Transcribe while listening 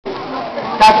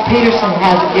Dr. Peterson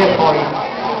has a gift for you.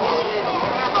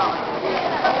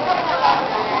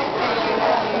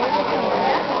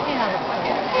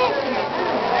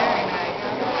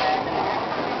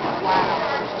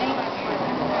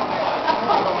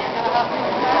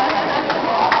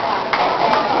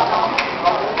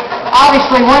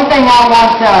 Obviously, one thing I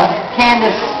want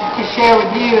Candace to share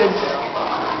with you is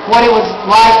what it was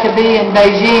like to be in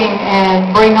Beijing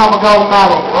and bring home a gold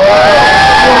medal.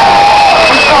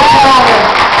 We're so proud of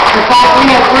the fact we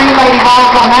have 3 Lady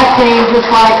Vols on that team, just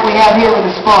like we have here with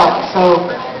the Spark. So,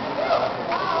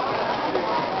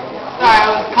 sorry, I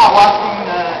was caught watching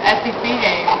the SEC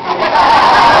game.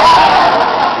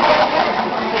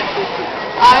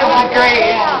 It was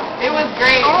great. It was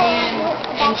great being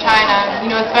in China, you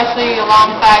know, especially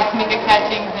alongside Tamika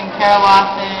Catchings and Carol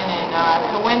Lawson, and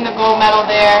to win the gold medal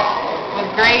there was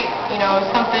great. You know, it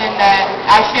was something that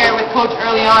I shared with Coach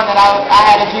early on, that I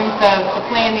had a dream to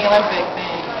play in the Olympics,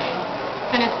 and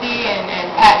Tennessee and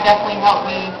Pat definitely helped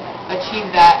me achieve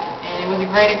that. And it was a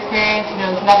great experience. You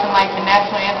know, there's nothing like the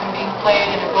national anthem being played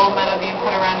and a gold medal being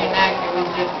put around your neck. It was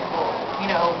just, you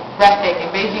know, breathtaking.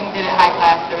 Beijing did it high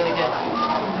class. It really